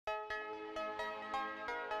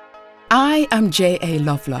I am J.A.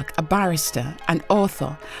 Lovelock, a barrister, an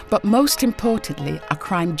author, but most importantly, a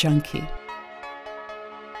crime junkie.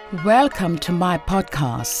 Welcome to my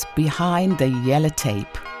podcast, Behind the Yellow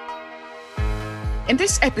Tape. In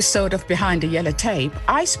this episode of Behind the Yellow Tape,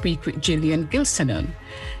 I speak with Gilsenan.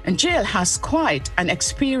 And Gill has quite an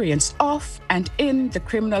experience of and in the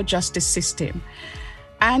criminal justice system.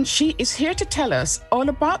 And she is here to tell us all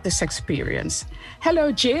about this experience.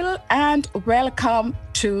 Hello, Gill, and welcome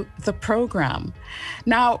to the program.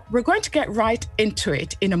 Now, we're going to get right into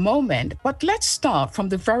it in a moment, but let's start from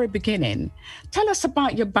the very beginning. Tell us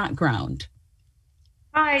about your background.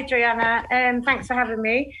 Hi, Joanna. Thanks for having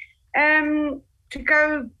me. To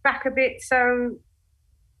go back a bit, so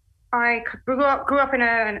I grew up in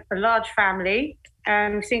a large family,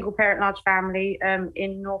 single parent large family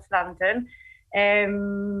in North London.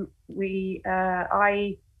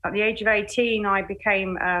 At the age of 18, I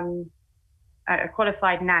became a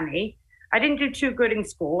qualified nanny. I didn't do too good in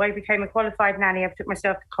school. I became a qualified nanny. I took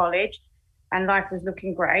myself to college and life was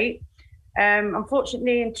looking great.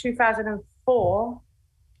 Unfortunately, in 2004,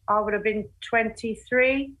 I would have been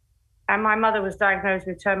 23 and my mother was diagnosed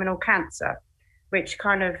with terminal cancer, which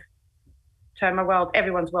kind of turned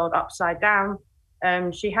everyone's world upside down.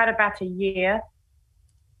 She had about a year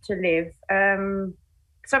to live.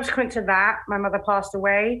 Subsequent to that, my mother passed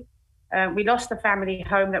away. We lost the family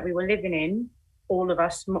home that we were living in, all of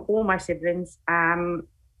us, all my siblings, and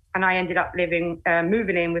I ended up moving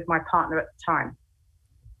in with my partner at the time.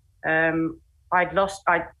 I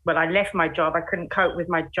left my job. I couldn't cope with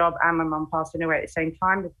my job and my mum passing away at the same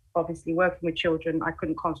time. Obviously, working with children, I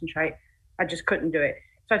couldn't concentrate. I just couldn't do it.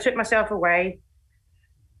 So I took myself away.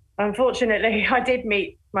 Unfortunately, I did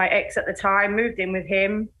meet my ex at the time, moved in with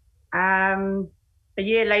him. A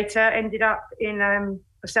year later, ended up in a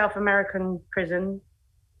South American prison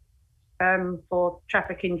for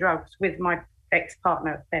trafficking drugs with my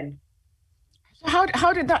ex-partner then.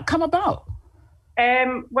 How did that come about?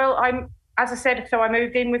 As I said, so I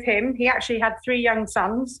moved in with him. He actually had 3 young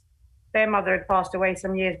sons. Their mother had passed away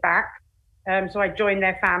some years back. So I joined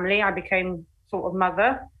their family. I became sort of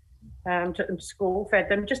mother. Took them to school, fed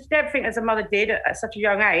them, just did everything as a mother did at such a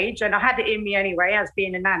young age. And I had it in me anyway, as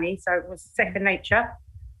being a nanny, so it was second nature.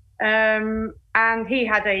 And he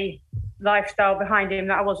had a lifestyle behind him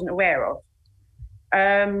that I wasn't aware of.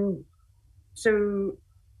 So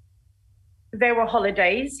there were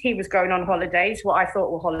holidays. He was going on holidays, what I thought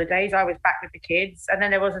were holidays. I was back with the kids. And then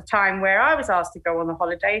there was a time where I was asked to go on the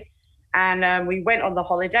holiday. And we went on the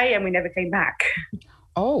holiday and we never came back.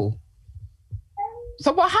 Oh.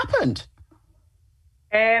 So what happened?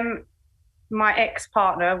 My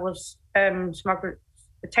ex-partner was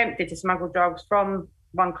attempted to smuggle drugs from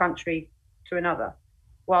one country to another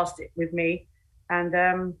whilst with me. And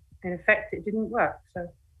in effect, it didn't work. So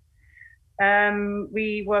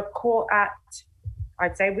we were caught at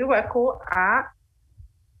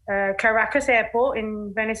Caracas airport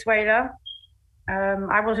in Venezuela.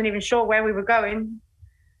 I wasn't even sure where we were going.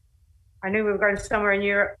 I knew we were going somewhere in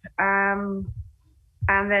Europe.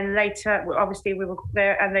 And then later, obviously, we were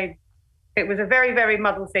there, and it was a very, very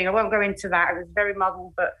muddled thing. I won't go into that. It was very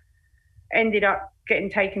muddled, but ended up getting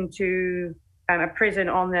taken to a prison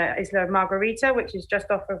on the Isla Margarita, which is just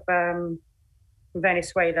off of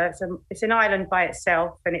Venezuela. It's an island by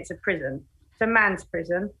itself, and it's a prison. It's a man's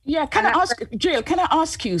prison. Yeah, can I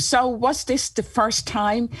ask you, so was this the first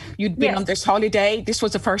time you'd been on this holiday? This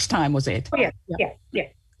was the first time, was it? Oh,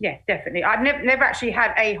 yeah, definitely. I've never actually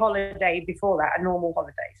had a holiday before that, a normal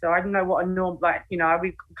holiday. So I don't know what a normal,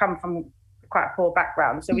 we come from quite a poor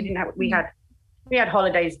background. So we had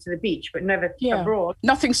holidays to the beach, but never abroad.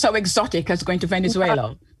 Nothing so exotic as going to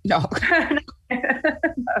Venezuela. No.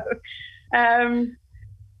 No.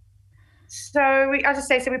 So we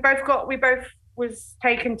both was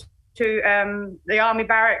taken to the army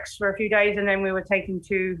barracks for a few days, and then we were taken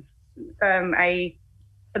to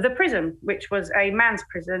the prison, which was a man's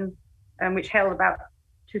prison, which held about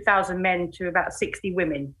 2,000 men to about 60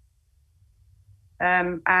 women.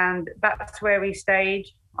 And that's where we stayed.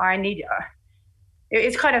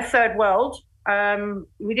 It's kind of third world.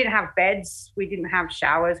 We didn't have beds. We didn't have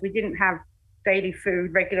showers. We didn't have daily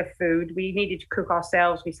food, regular food. We needed to cook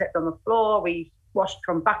ourselves. We slept on the floor. We washed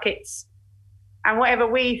from buckets. And whatever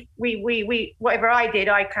whatever I did,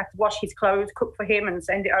 I had to wash his clothes, cook for him, and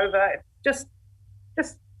send it over. Just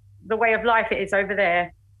the way of life it is over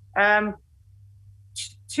there.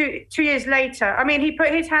 2 years later, he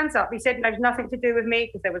put his hands up. He said there was nothing to do with me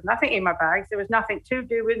because there was nothing in my bags. There was nothing to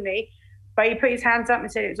do with me. But he put his hands up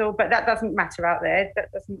and said it was all, but that doesn't matter out there.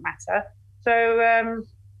 That doesn't matter. So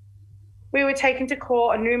We were taken to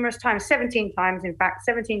court numerous times, 17 times, in fact.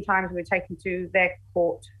 17 times we were taken to their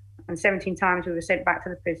court, and 17 times we were sent back to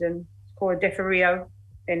the prison. It's called a deferio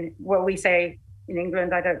in what we say in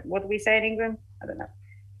England. What do we say in England? I don't know.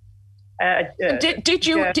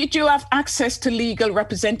 Did you have access to legal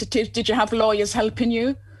representatives? Did you have lawyers helping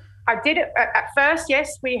you? I did it at first.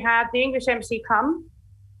 Yes, we had the English embassy come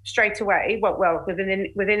straight away. Well,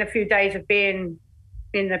 within a few days of being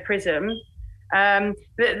in the prison.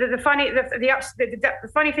 The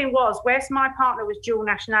funny thing was, whereas my partner was dual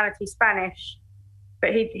nationality Spanish,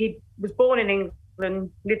 but he was born in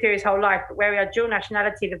England, lived here his whole life. But where we had dual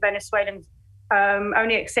nationality, the Venezuelans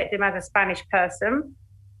only accept him as a Spanish person.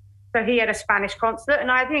 So he had a Spanish consulate and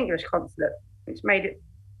I had the English consulate, which made it,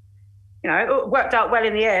 it worked out well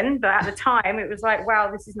in the end. But at the time, it was like, wow,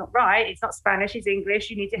 this is not right. It's not Spanish, it's English.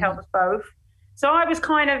 You need to help us both. So I was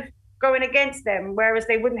kind of going against them, whereas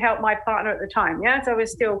they wouldn't help my partner at the time. Yeah, so I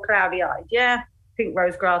was still cloudy-eyed. Yeah, pink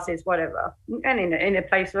rose glasses, whatever. And in a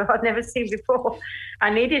place where I'd never seen before.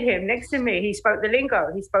 I needed him next to me. He spoke the lingo.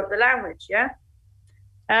 He spoke the language. Yeah.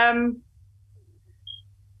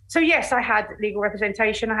 So yes, I had legal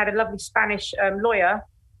representation. I had a lovely Spanish lawyer,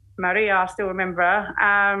 Maria, I still remember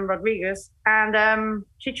her, Rodriguez. And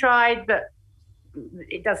she tried, but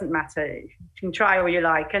it doesn't matter. You can try all you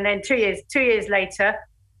like. And then 2 years later,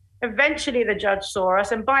 eventually the judge saw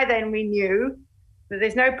us. And by then we knew that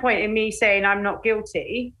there's no point in me saying I'm not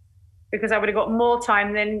guilty because I would have got more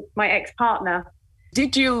time than my ex-partner.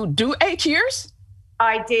 Did you do 8 years?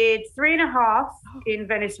 I did 3.5 in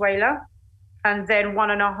Venezuela and then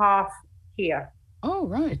 1.5 here. Oh,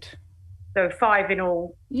 right. So 5 in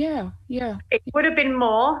all. Yeah. It would have been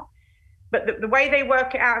more, but the way they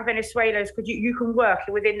work it out in Venezuela is because you can work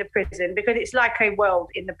within the prison because it's like a world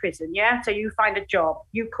in the prison, yeah? So you find a job,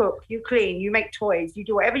 you cook, you clean, you make toys, you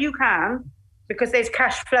do whatever you can because there's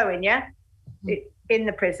cash flowing, yeah? In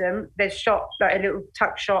the prison, there's shop, like a little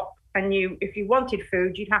tuck shop, and if you wanted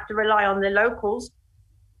food, you'd have to rely on the locals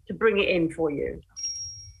to bring it in for you.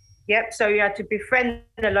 Yep, so you had to befriend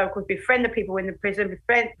the locals, befriend the people in the prison,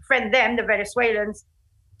 befriend them, the Venezuelans,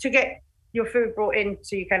 to get your food brought in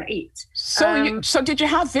so you can eat. So did you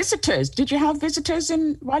have visitors? Did you have visitors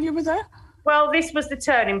while you were there? Well, this was the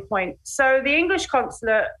turning point. So the English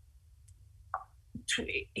consulate,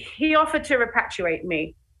 he offered to repatriate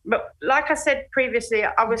me. But like I said previously,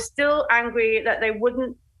 I was still angry that they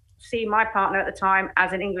wouldn't see my partner at the time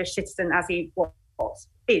as an English citizen as he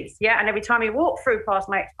is. Yeah. And every time he walked through past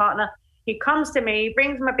my ex-partner, he comes to me,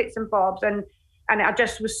 brings my bits and bobs, and I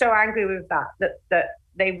just was so angry with that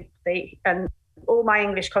they and all my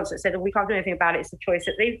English consulates said, we can't do anything about it. It's a choice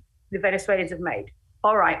that the Venezuelans have made.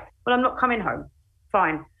 All right, well, I'm not coming home.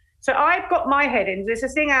 Fine. So I've got my head in. There's a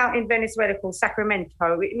thing out in Venezuela called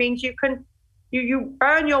Sacramento. It means you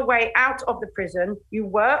earn your way out of the prison, you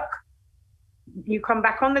work, you come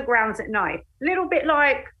back on the grounds at night. A little bit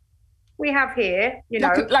like we have here,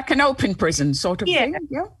 like an open prison sort of thing.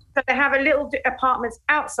 Yeah. So they have a little apartments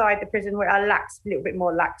outside the prison where are a little bit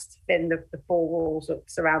more laxed than the 4 walls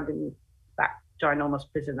surrounding that ginormous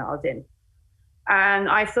prison that I was in. And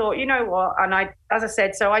I thought, you know what? And as I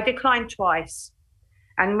said, so I declined twice.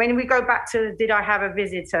 And when we go back to did I have a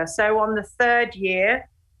visitor? So on the 3rd year,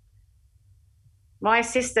 my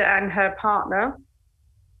sister and her partner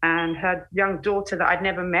and her young daughter that I'd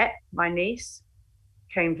never met, my niece,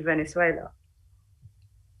 came to Venezuela.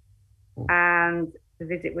 And the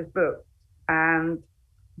visit was booked. And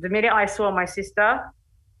the minute I saw my sister,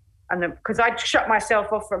 because I'd shut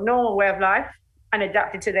myself off from normal way of life and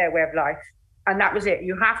adapted to their way of life. And that was it.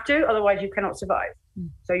 You have to, otherwise you cannot survive.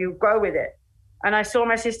 So you go with it. And I saw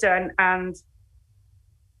my sister and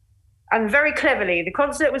very cleverly, the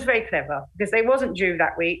consulate was very clever because they wasn't due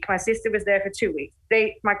that week. My sister was there for 2 weeks.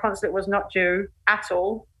 My consulate was not due at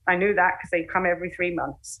all. I knew that because they come every 3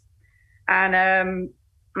 months. And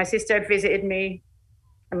my sister had visited me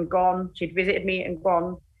and gone. She'd visited me and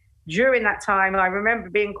gone. During that time, I remember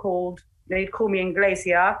being called, they'd call me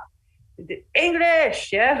Inglesia.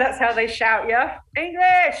 English, yeah, that's how they shout, yeah.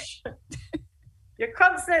 English! Your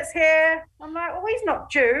consulate's here. I'm like, well, he's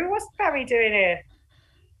not Jew. What's Barry doing here?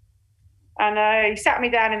 And he sat me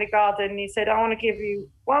down in the garden and he said, I want to give you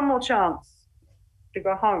one more chance to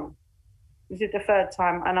go home. This is the 3rd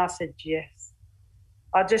time. And I said, yes.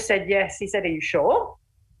 I just said, yes. He said, are you sure?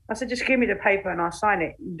 I said, just give me the paper and I'll sign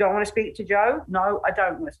it. You don't want to speak to Joe? No, I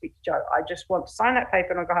don't want to speak to Joe. I just want to sign that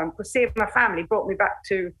paper and I'll go home. Because seeing my family brought me back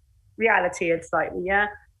to reality. It's like, yeah,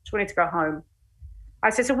 just wanted to go home. I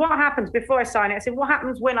said, so what happens before I sign it? I said, what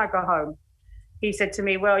happens when I go home? He said to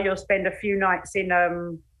me, well, you'll spend a few nights in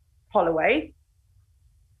Holloway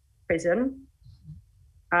prison.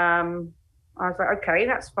 I was like, okay,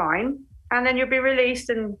 that's fine. And then you'll be released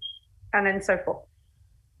and then so forth.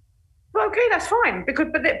 Well, okay, that's fine.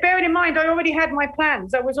 But bearing in mind, I already had my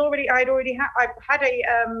plans. I had a,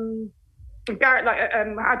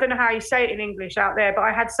 I don't know how you say it in English out there, but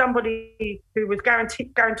I had somebody who was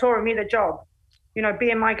guarantoring me the job,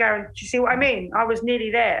 being my guarantee. Do you see what I mean? I was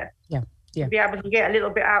nearly there. Yeah. To be able to get a little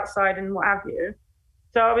bit outside and what have you.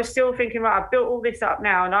 So I was still thinking, right, I've built all this up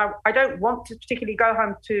now, and I don't want to particularly go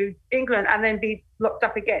home to England and then be locked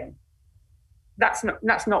up again. That's not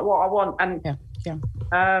what I want. And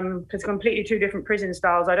because completely two different prison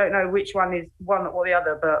styles. I don't know which one is one or the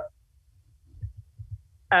other, but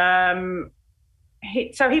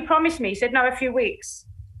so he promised me. He said, no, a few weeks.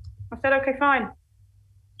 I said, okay, fine.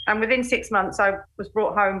 And within 6 months, I was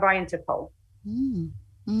brought home by Interpol.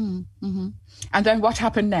 Mm-hmm. And then what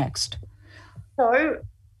happened next? So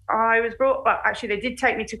I was brought, well, actually, they did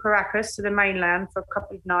take me to Caracas, to the mainland, for a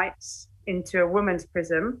couple of nights into a women's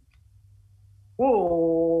prison.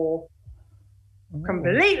 Ooh.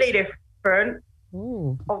 Completely different.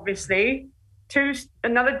 Ooh. Obviously.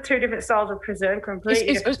 Another two different styles of prison,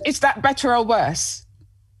 completely different. Is that better or worse?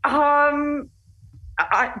 Do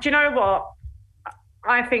you know what?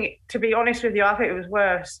 I think, to be honest with you, I think it was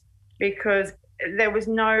worse because there was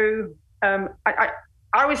no.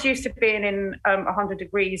 I was used to being in 100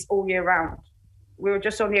 degrees all year round. We were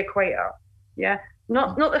just on the equator, yeah.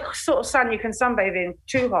 Not the sort of sun you can sunbathe in.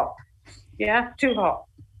 Too hot, yeah, too hot.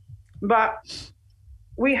 But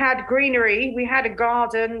we had greenery, we had a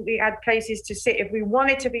garden, we had places to sit if we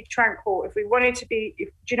wanted to be tranquil, if we wanted to be. Do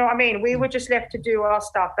you know what I mean? We were just left to do our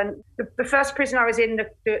stuff. And the first prison I was in,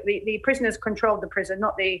 the prisoners controlled the prison,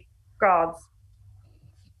 not the guards.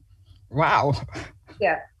 Wow.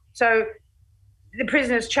 Yeah. So the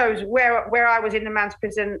prisoners chose where I was in the men's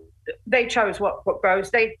prison. They chose what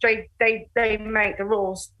goes. They make the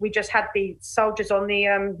rules. We just had the soldiers on the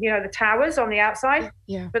the towers on the outside.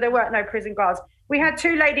 Yeah. But there weren't no prison guards. We had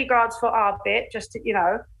 2 lady guards for our bit, just to,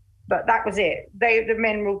 but that was it. The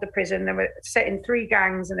men ruled the prison. They were set in 3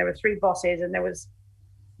 gangs, and there were 3 bosses, and there was,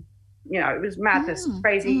 it was madness,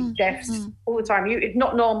 crazy deaths all the time. It's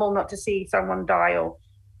not normal not to see someone die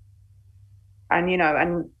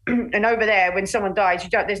and over there, when someone dies,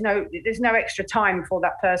 there's no extra time for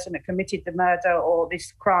that person that committed the murder or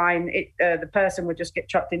this crime. The person would just get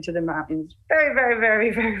chucked into the mountains. Very, very, very,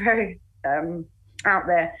 very, very out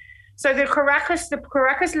there. So the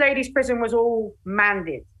Caracas ladies' prison was all manned,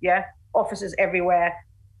 yeah, officers everywhere,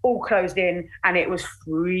 all closed in, and it was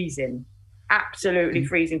freezing, absolutely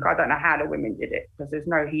freezing. I don't know how the women did it because there's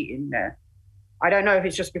no heat in there. I don't know if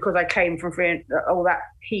it's just because I came from all that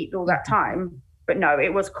heat all that time, but no,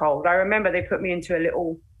 it was cold. I remember they put me into a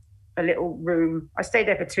little room. I stayed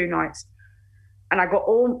there for 2 nights, and I got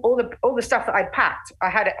all the stuff that I'd packed. I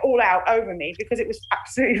had it all out over me because it was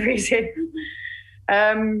absolutely freezing.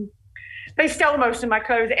 They stole most of my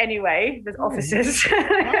clothes anyway, the officers.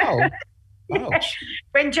 Wow. Yeah.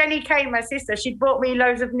 When Jenny came, my sister, she brought me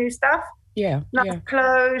loads of new stuff. Yeah.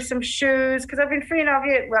 Clothes, some shoes, because I've been 3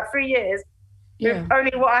 years with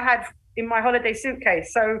only what I had in my holiday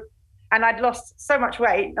suitcase. So, and I'd lost so much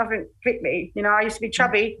weight, nothing fit me. I used to be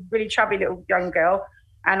chubby, really chubby little young girl,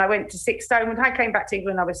 and I went to 6 stone. When I came back to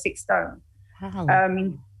England, I was 6 stone. Wow.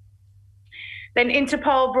 Then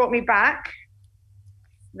Interpol brought me back.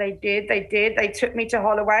 They did. They took me to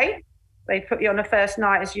Holloway. They put me on the first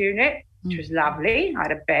nighters unit, which was lovely. I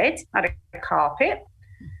had a bed, I had a carpet.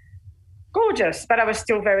 Gorgeous, but I was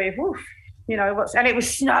still very, and it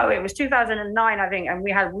was snow. It was 2009, I think, and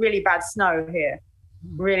we had really bad snow here.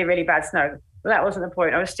 Really, really bad snow. But that wasn't the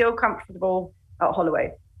point. I was still comfortable at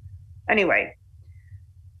Holloway. Anyway,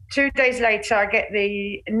 2 days later, I get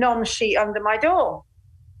the nom sheet under my door.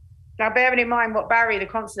 Now, bearing in mind what Barry, the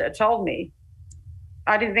consulate, had told me,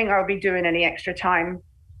 I didn't think I would be doing any extra time.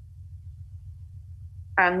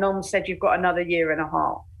 And Nom said, you've got another year and a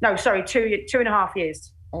half. No, sorry, 2.5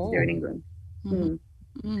 years to do in England.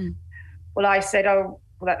 Well, I said, well,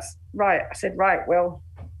 that's right. I said, right, well,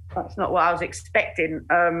 that's not what I was expecting.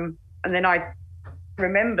 And then I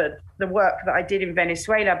remembered the work that I did in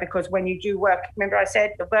Venezuela, because when you do work, remember I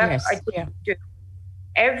said the work I do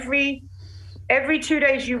every 2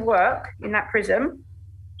 days you work in that prison,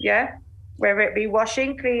 whether it be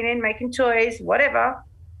washing, cleaning, making toys, whatever,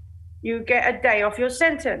 you get a day off your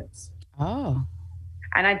sentence. Oh.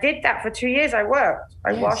 And I did that for 2 years. I worked,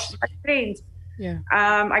 I washed, I cleaned. Yeah.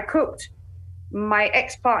 I cooked. My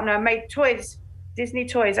ex-partner made toys, Disney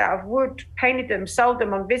toys out of wood, painted them, sold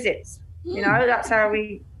them on visits. That's how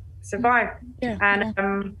we survived. Yeah.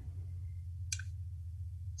 And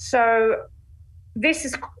so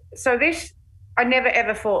this, I never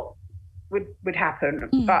ever thought would happen.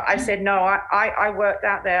 But I said, no, I worked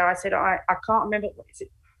out there. I said, I can't remember, what is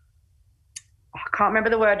it? I can't remember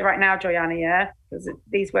the word right now, Joyanna, yeah? Because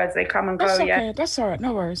these words, they come and go, okay. yeah? That's all right,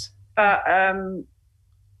 no worries. But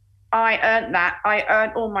I earned that. I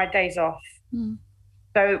earned all my days off.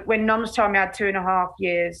 So when Noms told me I had 2.5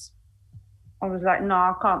 years, I was like, no,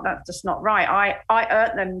 I can't. That's just not right. I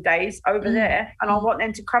earned them days over there, and I want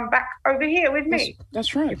them to come back over here with me.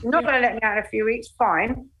 That's right. If you're not going to let me out in a few weeks,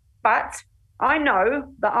 fine. But I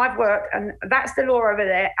know that I've worked, and that's the law over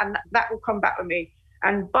there, and that will come back with me.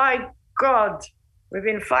 And by God,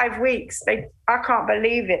 within 5 weeks, I can't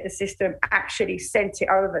believe it, the system actually sent it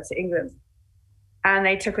over to England. And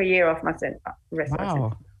they took a year off my sentence.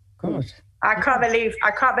 Wow, God. I can't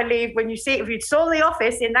believe when you see, if you saw the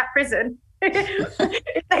office in that prison, if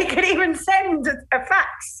they could even send a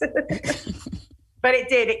fax. But it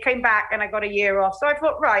did. It came back and I got a year off. So I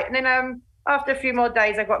thought, right. And then after a few more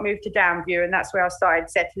days, I got moved to Downview, and that's where I started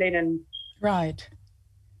settling. And right.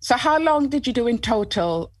 So how long did you do in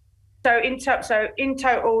total? So in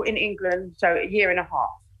total in England, so a year and a half.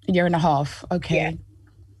 A year and a half. Okay.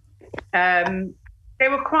 Yeah. They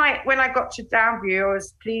were quite, when I got to Downview, I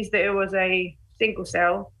was pleased that it was a single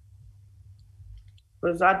cell,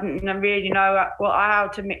 because I didn't really know how I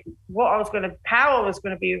was going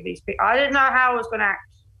to be with these people. I didn't know how I was going to act.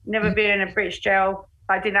 Never been in a British jail.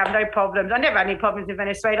 I didn't have no problems. I never had any problems in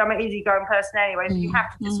Venezuela. I'm an easygoing person anyway, so you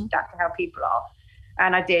have to just adapt to how people are.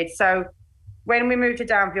 And I did. So when we moved to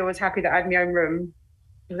Downview, I was happy that I had my own room,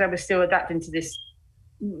 because I was still adapting to this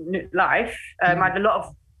life. I had a lot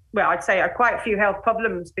of, I'd say quite a few health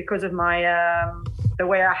problems because of my the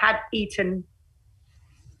way I had eaten,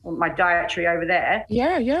 my dietary over there.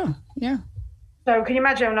 Yeah. So can you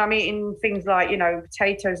imagine when I'm eating things like,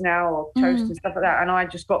 potatoes now or toast and stuff like that, and I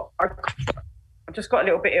just got a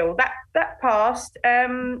little bit ill. That passed.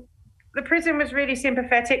 The prison was really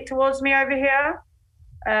sympathetic towards me over here,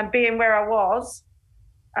 being where I was.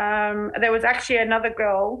 There was actually another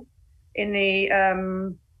girl in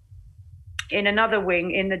the in another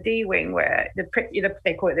wing, in the D wing, where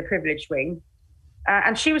they call it the privileged wing,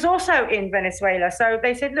 and she was also in Venezuela. So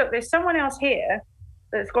they said, look, there's someone else here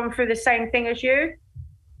that's gone through the same thing as you.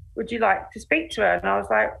 Would you like to speak to her? And I was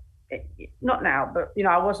like, not now, but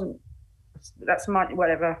I wasn't. That's my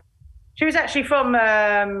whatever. She was actually from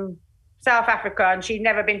South Africa, and she'd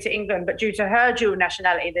never been to England, but due to her dual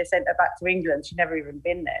nationality, they sent her back to England. She'd never even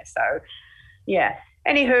been there. So, yeah.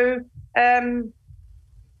 Anywho,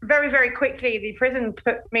 very, very quickly, the prison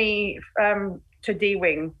put me to D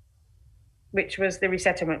wing, which was the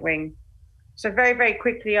resettlement wing. So very, very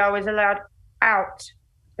quickly, I was allowed out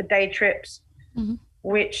for day trips,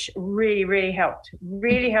 which really, really helped.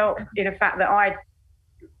 Really helped in the fact that I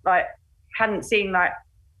hadn't seen a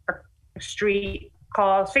street,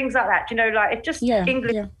 cars, things like that. It's just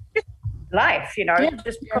English just life.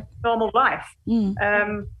 Just normal life.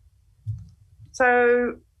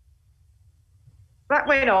 So that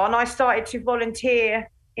went on. I started to volunteer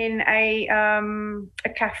in a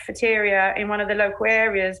cafeteria in one of the local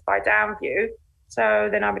areas by Downview. So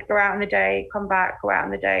then I would go out in the day, come back, go out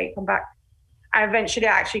in the day, come back. And eventually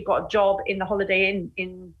I actually got a job in the Holiday Inn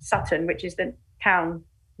in Sutton, which is the town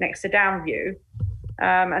next to Downview.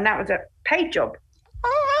 And that was a paid job.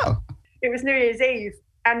 Oh, wow. It was New Year's Eve.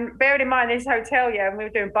 And bearing in mind this hotel, and we were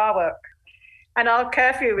doing bar work. And our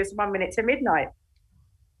curfew was 1 minute to midnight.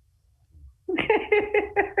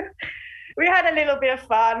 We had a little bit of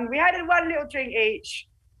fun. We had one little drink each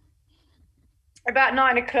about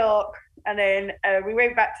 9 o'clock. And then we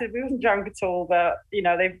went back we wasn't drunk at all, but,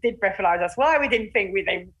 they did breathalyze us. Why we didn't think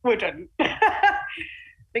they wouldn't.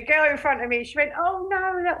 The girl in front of me, she went, oh,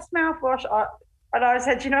 no, that's mouthwash. And I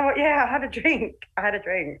said, you know what? Yeah, I had a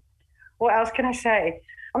drink. What else can I say?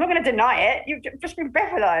 I'm not going to deny it. You've just been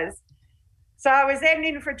breathalyzed. So I was then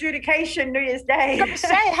in for adjudication New Year's Day.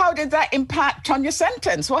 How did that impact on your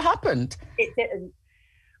sentence? What happened? It didn't.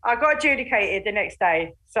 I got adjudicated the next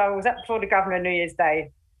day. So I was up before the governor New Year's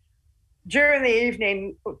Day. During the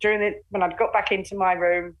evening, when I'd got back into my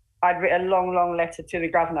room, I'd written a long, long letter to the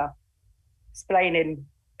governor explaining,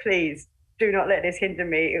 please do not let this hinder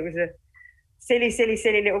me. It was a silly, silly,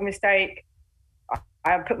 silly little mistake.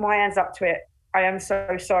 I put my hands up to it. I am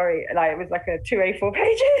so sorry. It was like 2 A4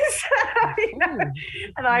 pages.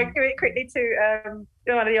 And I gave it quickly to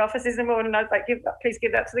one of the officers in the morning. I was like, please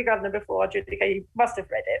give that to the governor before I adjudicate. He must have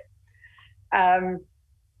read it.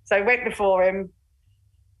 So I went before him.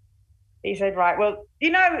 He said, right, well,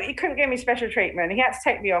 he couldn't give me special treatment. He had to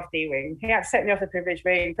take me off D-wing. He had to take me off the privileged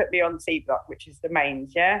wing, put me on C block, which is the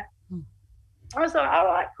mains, yeah? I was like, all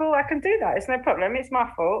right, cool, I can do that. It's no problem. It's my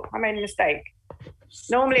fault. I made a mistake.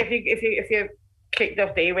 Normally, if you're kicked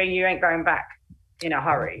off D-Wing, you ain't going back in a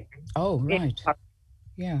hurry. Oh, right.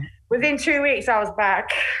 Yeah. Within 2 weeks, I was back.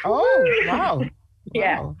 Oh, wow.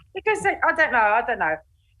 Yeah. Wow. Because I don't know.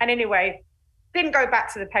 And anyway, didn't go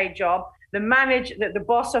back to the paid job. The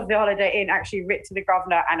boss of the Holiday Inn actually writ to the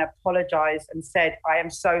governor and apologized and said, I am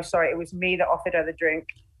so sorry. It was me that offered her the drink.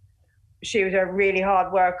 She was a really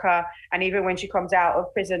hard worker. And even when she comes out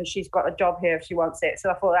of prison, she's got a job here if she wants it.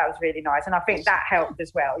 So I thought that was really nice. And I think that helped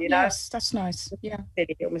as well, you know? Yes, that's nice. Yeah.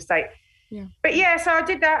 Silly little mistake. Yeah. But yeah, so I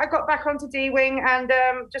did that. I got back onto D-Wing and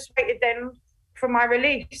just waited then for my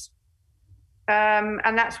release.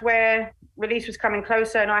 And that's where release was coming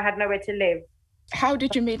closer and I had nowhere to live. How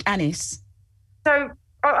did you meet Anis? So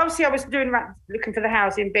obviously I was looking for the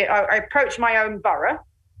housing bit. I approached my own borough.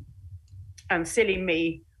 And silly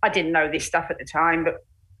me, I didn't know this stuff at the time, but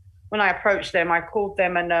when I approached them, I called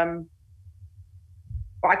them and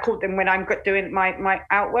I called them when I'm doing my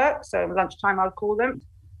outwork. So lunchtime I'll call them.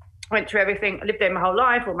 Went through everything. I lived there my whole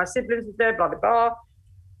life. All my siblings lived there, blah, blah, blah.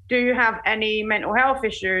 Do you have any mental health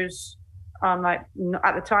issues? I'm like,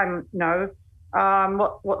 at the time, no.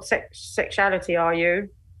 What sexuality are you?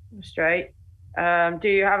 Straight. Do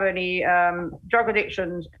you have any drug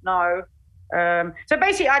addictions? No. So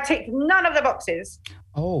basically, I ticked none of the boxes.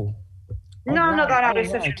 Oh. None of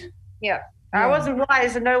that. Yeah. I wasn't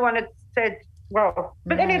wise, and no one had said, well.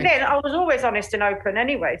 But then I was always honest and open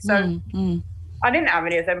anyway. So I didn't have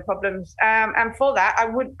any of them problems. And for that,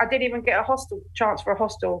 I didn't even get a chance for a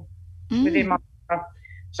hostel within my.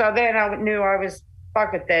 So then I knew I was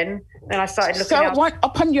buggered then. Then I started looking So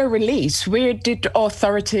upon your release, where did the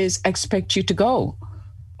authorities expect you to go?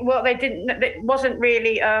 Well, they didn't. It wasn't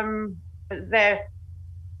really their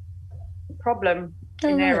problem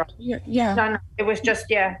in their. Yeah. No, it was just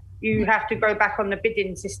you have to go back on the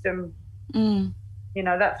bidding system. You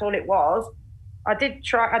know, that's all it was. I did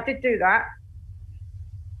do that,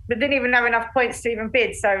 but didn't even have enough points to even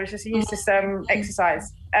bid. So it was just a useless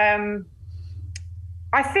exercise.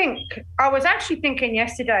 I think I was actually thinking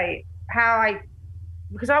yesterday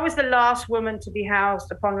because I was the last woman to be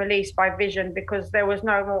housed upon release by Vision because there was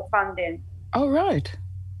no more funding. Oh, right.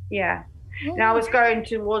 Yeah. And I was going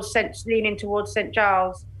leaning towards St.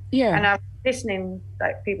 Giles. Yeah. And I was listening,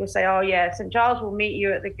 like people say, oh yeah, St. Giles will meet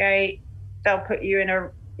you at the gate. They'll put you in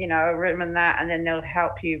a room and that, and then they'll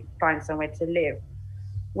help you find somewhere to live.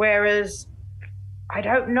 Whereas, I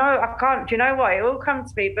don't know, I can't, do you know what? It all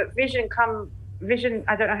comes to me, but Vision,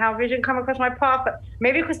 I don't know how Vision come across my path, but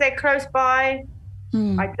maybe because they're close by.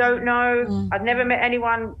 I don't know. I've never met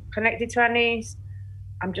anyone connected to Anis.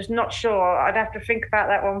 I'm just not sure. I'd have to think about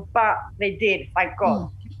that one, but they did, thank God.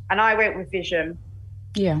 And I went with Vision.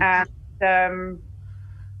 Yeah.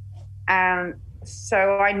 And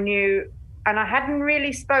so I knew, and I hadn't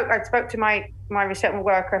really I spoke to my resettlement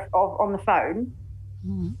worker on the phone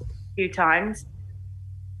a few times,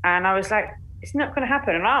 and I was like, it's not going to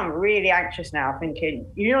happen. And I'm really anxious now, thinking,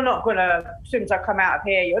 you're not going to, as soon as I come out of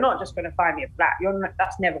here, you're not just going to find me a flat.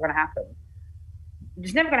 That's never going to happen.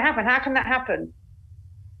 It's never going to happen. How can that happen?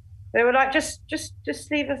 They were like, just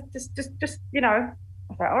leave us, just, you know. I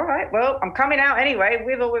was like, all right, well, I'm coming out anyway,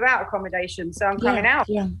 with or without accommodation. So I'm coming out.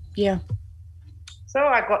 Yeah. So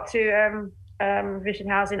I got to Vision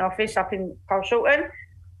Housing Office up in Shorten,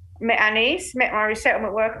 met Anis, met my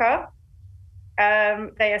resettlement worker.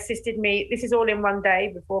 They assisted me. This is all in one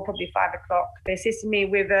day before probably 5 o'clock. They assisted me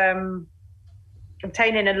with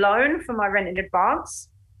obtaining a loan for my rent in advance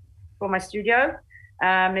for my studio.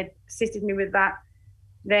 They assisted me with that.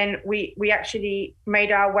 Then we actually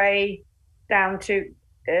made our way down to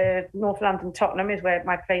North London, Tottenham is where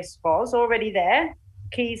my place was, already there,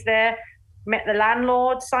 keys there, met the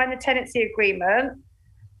landlord, signed the tenancy agreement,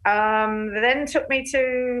 then took me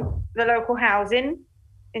to the local housing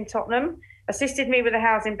in Tottenham, assisted me with the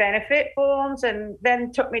housing benefit forms, and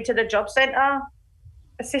then took me to the job centre,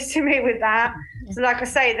 assisted me with that. So like I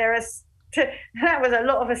say, that was a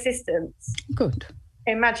lot of assistance. Good.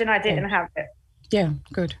 Imagine I didn't have it. Yeah,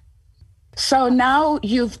 good. So now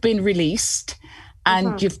you've been released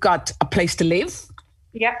and you've got a place to live?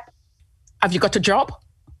 Yep. Have you got a job?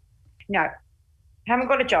 No, I haven't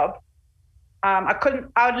got a job.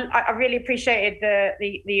 I really appreciated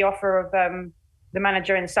the offer of the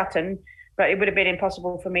manager in Sutton, but it would have been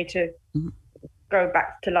impossible for me to go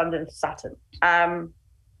back to London to Sutton. And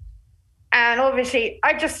obviously,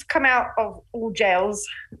 I just come out of all jails,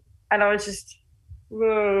 and I was just,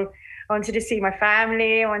 I wanted to see my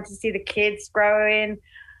family. I wanted to see the kids growing.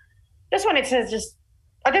 Just wanted to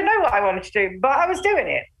I don't know what I wanted to do, but I was doing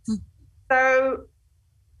it. So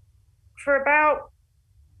for about,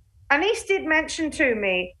 Anis did mention to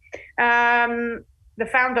me, the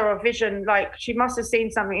founder of Vision, like she must have seen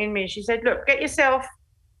something in me. She said, look, get yourself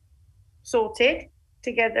sorted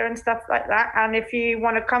together and stuff like that. And if you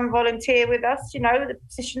want to come volunteer with us, the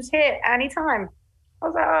position's here anytime. I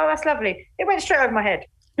was like, oh, that's lovely. It went straight over my head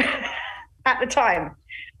at the time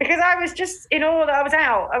because I was just in awe that I was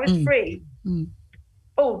out. I was free.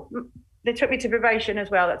 Oh, they took me to probation as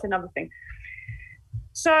well. That's another thing.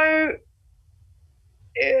 So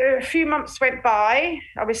a few months went by.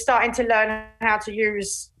 I was starting to learn how to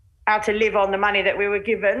live on the money that we were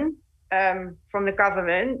given from the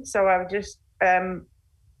government. So I would just, so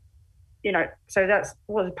that's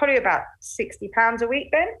was probably about £60 a week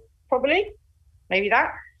then, probably, maybe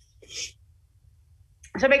that.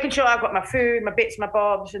 So making sure I've got my food, my bits, my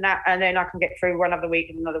bobs, and that, and then I can get through one other week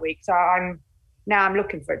and another week. So I'm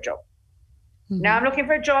looking for a job. Now I'm looking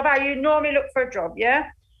for a job. How you normally look for a job, yeah?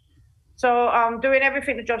 So I'm doing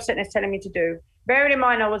everything the job centre is telling me to do. Bearing in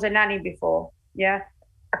mind I was a nanny before, yeah?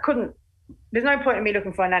 There's no point in me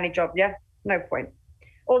looking for a nanny job, yeah? No point.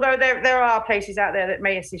 Although there are places out there that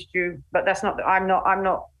may assist you, but that's not, I'm not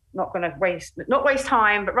going to waste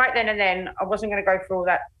time, but right then and then I wasn't going to go through all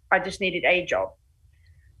that. I just needed a job.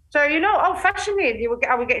 So, old-fashionedly,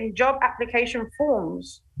 I was getting job application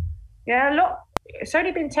forms. Yeah, a lot. It's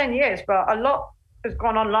only been 10 years, but a lot has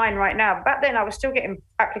gone online right now. Back then, I was still getting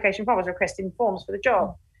application forms, requesting forms for the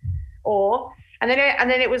job. And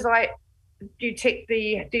then it was like, do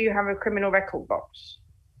you have a criminal record box?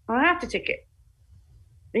 I have to tick it.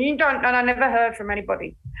 And you don't, and I never heard from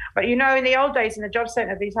anybody. But in the old days in the job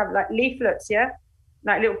centre, these have like leaflets, yeah?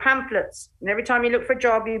 Like little pamphlets. And every time you look for a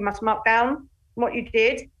job, you must mark down what you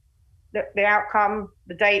did, the outcome,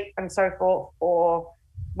 the date, and so forth, or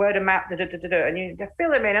word of mouth, and you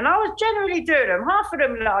fill them in. And I was generally doing them. Half of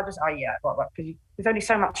them, I just, because there's only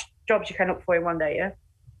so much jobs you can look for in one day, yeah?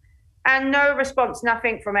 And no response,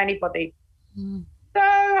 nothing from anybody. So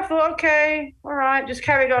I thought, okay, all right, just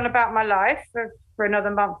carried on about my life for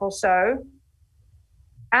another month or so.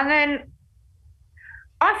 And then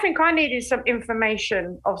I think I needed some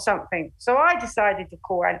information of something. So I decided to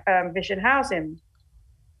call Vision Housing.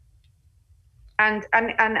 And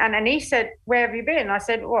he said, where have you been? I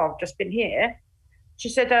said, well, I've just been here. She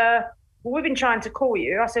said, well, we've been trying to call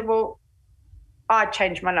you. I said, well, I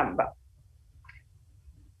changed my number.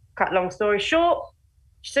 Cut long story short,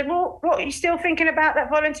 she said, well, what, are you still thinking about that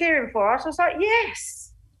volunteering for us? I was like,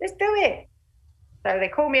 yes, let's do it. So they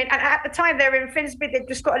called me, and at the time they were in Finsbury. They'd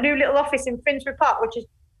just got a new little office in Finsbury Park, which is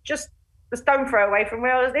just a stone throw away from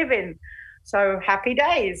where I was living. So happy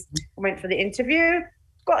days. I went for the interview,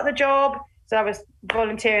 got the job. So I was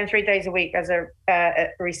volunteering 3 days a week as a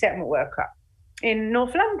resettlement worker in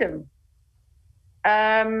North London,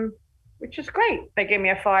 which was great. They gave me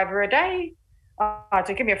a £5 a day.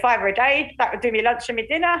 To give me a £5 a day, that would do me lunch and me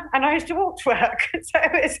dinner, and I used to walk to work. So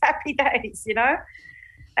it was happy days,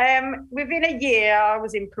 Within a year, I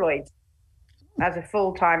was employed as a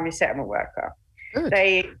full-time resettlement worker. Good.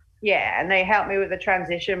 And they helped me with the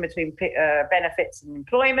transition between benefits and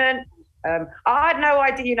employment. I had no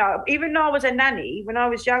idea, even though I was a nanny, when I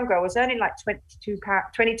was younger, I was earning like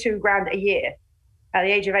 22 grand a year at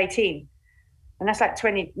the age of 18. And that's like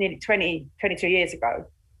nearly 22 years ago.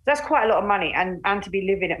 That's quite a lot of money and to be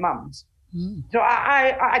living at mum's. So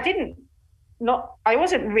I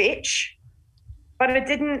wasn't rich, but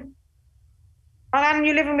and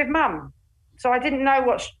you're living with mum. So I didn't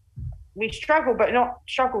know we struggle, but not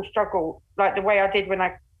struggle like the way I did when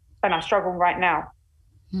I struggle right now.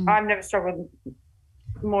 I've never struggled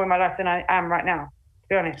more in my life than I am right now, to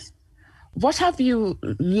be honest. What have you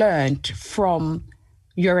learned from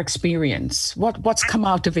your experience? What's come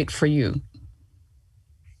out of it for you?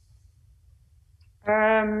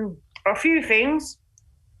 A few things.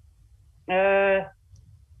 Never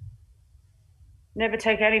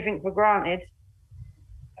take anything for granted.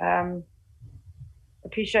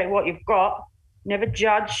 Appreciate what you've got. Never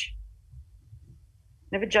judge.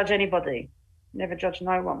 Never judge anybody. Never judge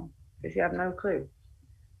no one because you have no clue.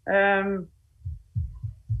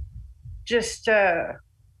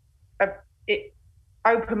 It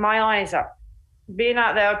opened my eyes up. Being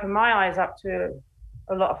out there opened my eyes up to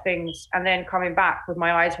a lot of things, and then coming back with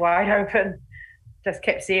my eyes wide open, just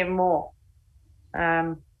kept seeing more.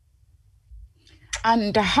 And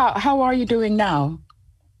how are you doing now?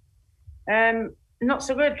 Not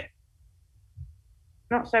so good.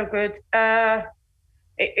 Not so good.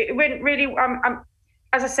 It went really.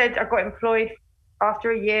 As I said, I got employed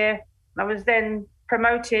after a year. I was then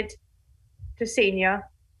promoted to senior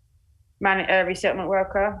resettlement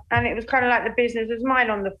worker, and it was kind of like the business was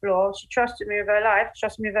mine on the floor. She trusted me with her life,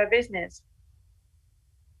 trusted me with her business,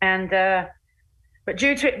 and But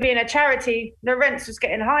due to it being a charity, the rents was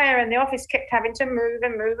getting higher and the office kept having to move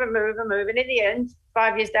and move and move and move. And in the end,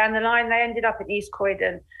 5 years down the line, they ended up in East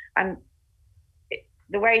Croydon. And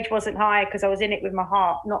the wage wasn't high because I was in it with my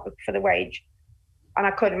heart, not for the wage. And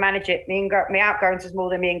I couldn't manage it. My outgoings was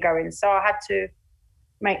more than me ingoings. So I had to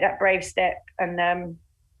make that brave step and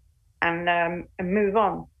move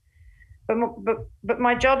on. But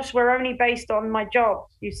my jobs were only based on my job.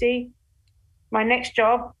 You see, my next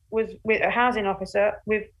job was with a housing officer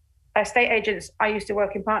with estate agents I used to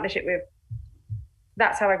work in partnership with.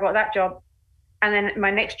 That's how I got that job. And then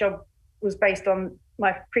my next job was based on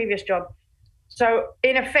my previous job. So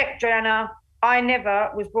in effect, Joanna, I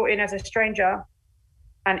never was brought in as a stranger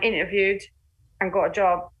and interviewed and got a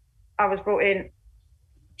job. I was brought in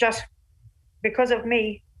just because of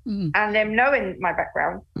me and them knowing my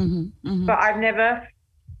background. But I've never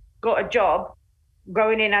got a job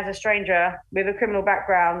going in as a stranger with a criminal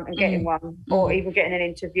background and getting one or even getting an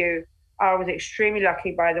interview. I was extremely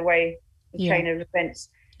lucky, by the way, the chain of events.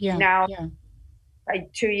 Now,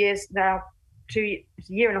 2 years now, a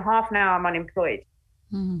year and a half now, I'm unemployed.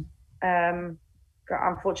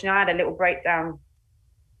 Unfortunately, I had a little breakdown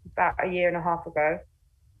about a year and a half ago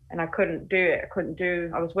and I couldn't do it.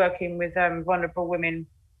 I was working with vulnerable women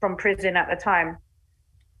from prison at the time.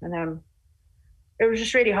 And it was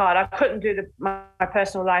just really hard. I couldn't do my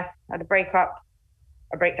personal life. I had a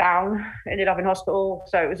breakdown, ended up in hospital.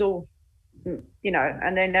 So it was all,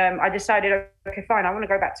 and then I decided, okay, fine, I want to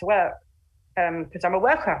go back to work because I'm a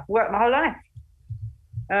worker, worked my whole life.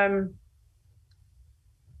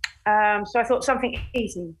 So I thought something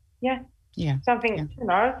easy. Something.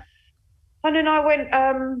 And then I went,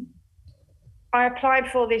 I applied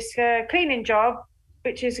for this cleaning job,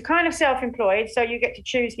 which is kind of self-employed. So you get to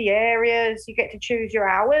choose the areas, you get to choose your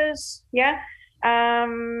hours.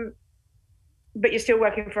 But you're still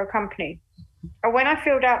working for a company. And when I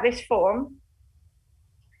filled out this form,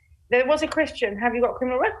 there was a question, have you got a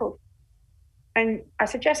criminal record? And I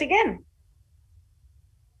said, yes, again.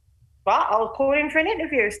 But I'll call in for an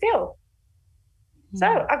interview still. So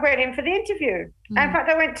I went in for the interview. In fact,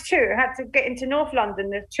 I went to two. I had to get into North London.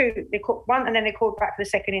 There's two. They called one, and then they called back for the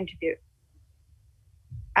second interview.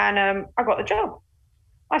 And I got the job.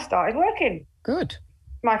 I started working. Good.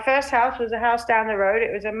 My first house was a house down the road.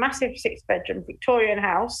 It was a massive 6-bedroom Victorian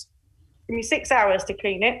house. Give me 6 hours to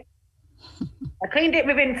clean it. I cleaned it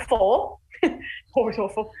within 4. 4 was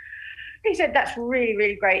awful. He said, that's really,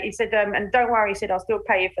 really great. He said, and don't worry, he said, I'll still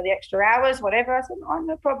pay you for the extra hours, whatever. I said, oh,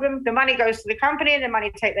 no problem. The money goes to the company and the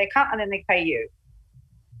money take their cut and then they pay you.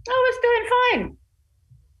 I was doing fine.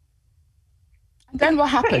 And then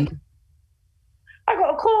what happened? I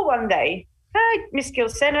got a call one day. Hey, Miss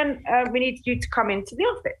Gilsenan, we need you to come into the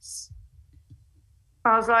office.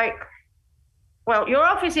 I was like, well, your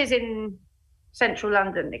office is in central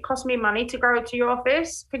London. It costs me money to go to your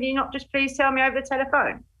office. Can you not just please tell me over the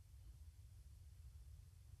telephone?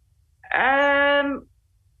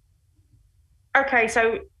 Okay,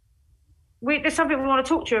 so there's something we want to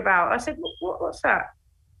talk to you about. I said, what's that?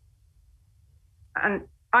 And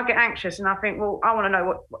I get anxious and I think, well, I want to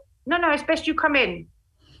know what. No, it's best you come in.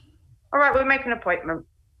 All right, we'll make an appointment.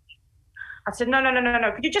 I said, no.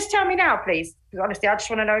 Could you just tell me now, please? Because honestly, I just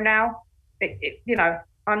want to know now.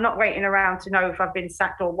 I'm not waiting around to know if I've been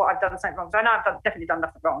sacked or what I've done something wrong. So I know I've definitely done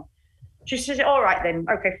nothing wrong. She said, all right then.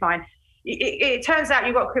 Okay, fine. It turns out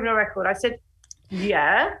you've got a criminal record. I said,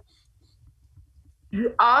 yeah.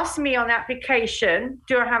 You asked me on the application,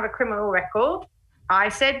 do I have a criminal record? I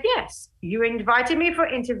said, yes. You invited me for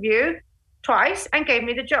an interview twice and gave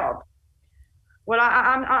me the job. Well,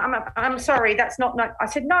 I'm sorry, that's not. I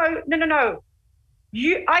said, no.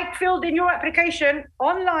 I filled in your application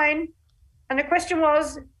online and the question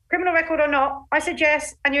was criminal record or not. I said,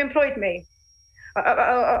 yes, and you employed me.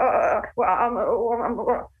 I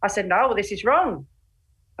said, no, well, this is wrong.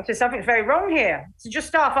 I said, something's very wrong here. So your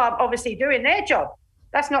staff are obviously doing their job.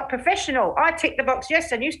 That's not professional. I ticked the box,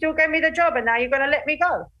 yes, and you still gave me the job, and now you're going to let me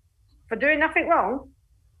go for doing nothing wrong.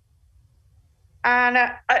 And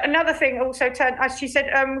another thing also turned, she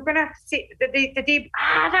said, we're going to have to see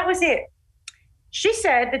that was it. She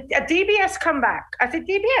said, a DBS come back. I said,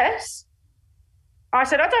 DBS? I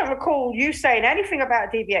said, I don't recall you saying anything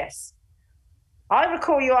about DBS. I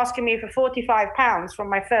recall you asking me for £45 from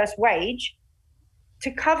my first wage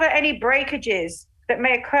to cover any breakages that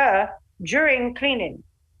may occur during cleaning.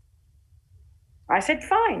 I said,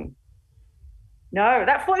 fine. No,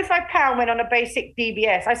 that £45 went on a basic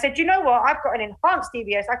DBS. I said, you know what? I've got an enhanced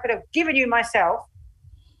DBS. I could have given you myself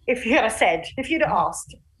if you'd have said, if you'd have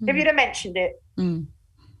asked, if you'd have mentioned it.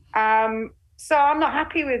 So I'm not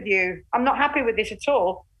happy with you. I'm not happy with this at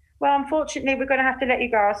all. well, unfortunately, we're going to have to let you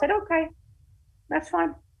go. I said, okay, that's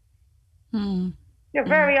fine. You're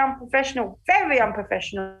very unprofessional, very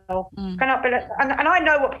unprofessional. Cannot believe, and I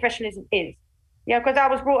know what professionalism is. Yeah, because I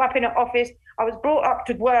was brought up in an office. I was brought up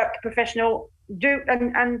to work professional,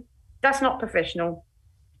 and that's not professional.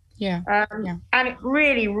 Yeah. And it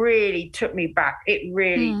really, really took me back. It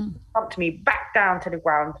really pumped me back down to the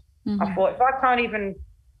ground. I thought, if I can't even,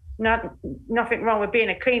 nothing wrong with being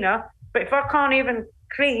a cleaner, but if I can't even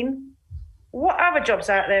clean, what other jobs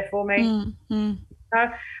are out there for me? And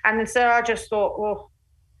so I just thought, well,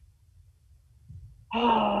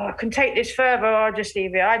 I can take this further, or I'll just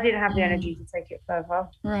leave it. I didn't have the energy to take it further.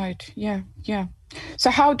 Right, yeah. So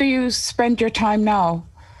how do you spend your time now?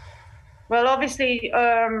 Well, obviously,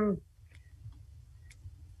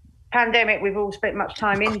 pandemic, we've all spent much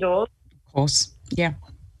time indoors. Of course, yeah.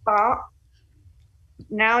 But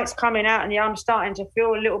now it's coming out, and I'm starting to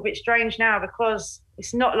feel a little bit strange now because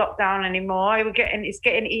it's not lockdown anymore. It's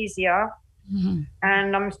getting easier,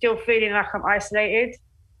 and I'm still feeling like I'm isolated.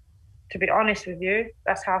 To be honest with you,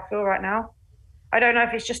 that's how I feel right now. I don't know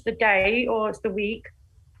if it's just the day or it's the week,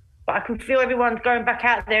 but I can feel everyone going back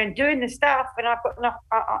out there and doing the stuff, and I've got enough.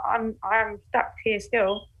 I'm stuck here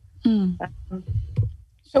still.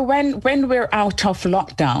 So when we're out of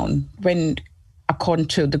lockdown, according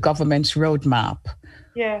to the government's roadmap,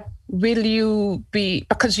 will you be,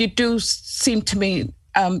 because you do seem to me,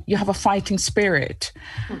 you have a fighting spirit.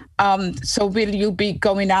 So will you be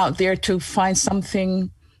going out there to find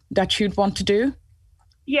something that you'd want to do?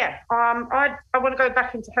 Yeah, I want to go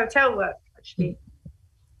back into hotel work, actually,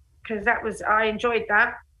 because I enjoyed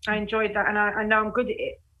that, and I know I'm good at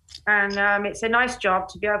it, and it's a nice job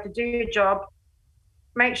to be able to do your job,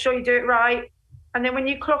 make sure you do it right, and then when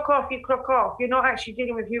you clock off, you clock off. You're not actually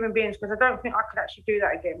dealing with human beings, because I don't think I could actually do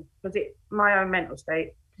that again, because it's my own mental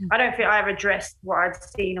state. I don't think I ever addressed what I'd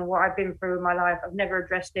seen and what I've been through in my life. I've never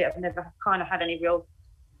addressed it. I've never kind of had any real,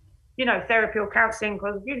 therapy or counselling,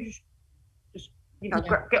 because you just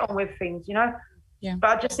get on with things, Yeah. But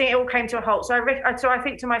I just think it all came to a halt. So I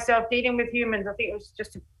think to myself, dealing with humans, I think it was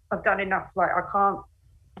just, I've done enough. Like, I can't,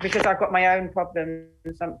 because I've got my own problems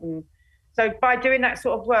and something. So by doing that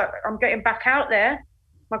sort of work, I'm getting back out there.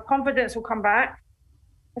 My confidence will come back.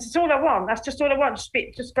 That's all I want. That's just all I want.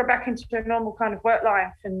 Just go back into a normal kind of work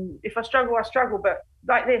life. And if I struggle, I struggle. But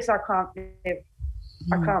like this, I can't live.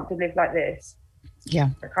 I can't live like this. Yeah.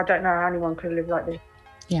 I don't know how anyone could live like this.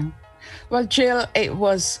 Yeah. Well, Gill, it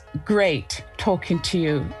was great talking to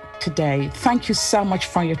you today. Thank you so much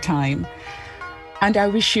for your time. And I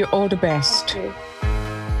wish you all the best. Thank you.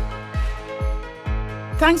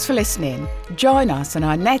 Thanks for listening. Join us on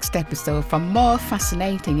our next episode for more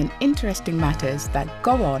fascinating and interesting matters that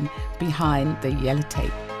go on behind the yellow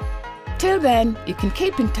tape. Till then, you can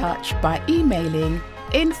keep in touch by emailing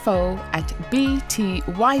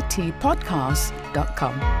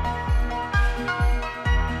info@btytpodcast.com.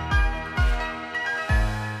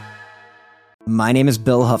 My name is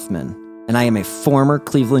Bill Huffman, and I am a former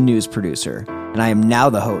Cleveland news producer, and I am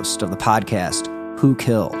now the host of the podcast, Who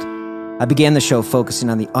Killed? I began the show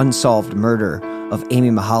focusing on the unsolved murder of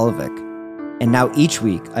Amy Mihaljevic, and now each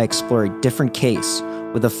week I explore a different case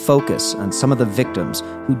with a focus on some of the victims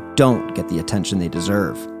who don't get the attention they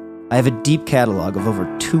deserve. I have a deep catalog of over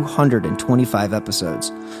 225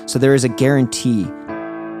 episodes, so there is a guarantee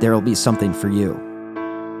there will be something for you.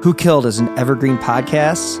 Who Killed is an evergreen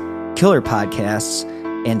podcasts, killer podcasts,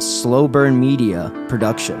 and slow burn media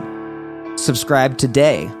production. Subscribe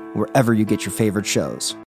today wherever you get your favorite shows.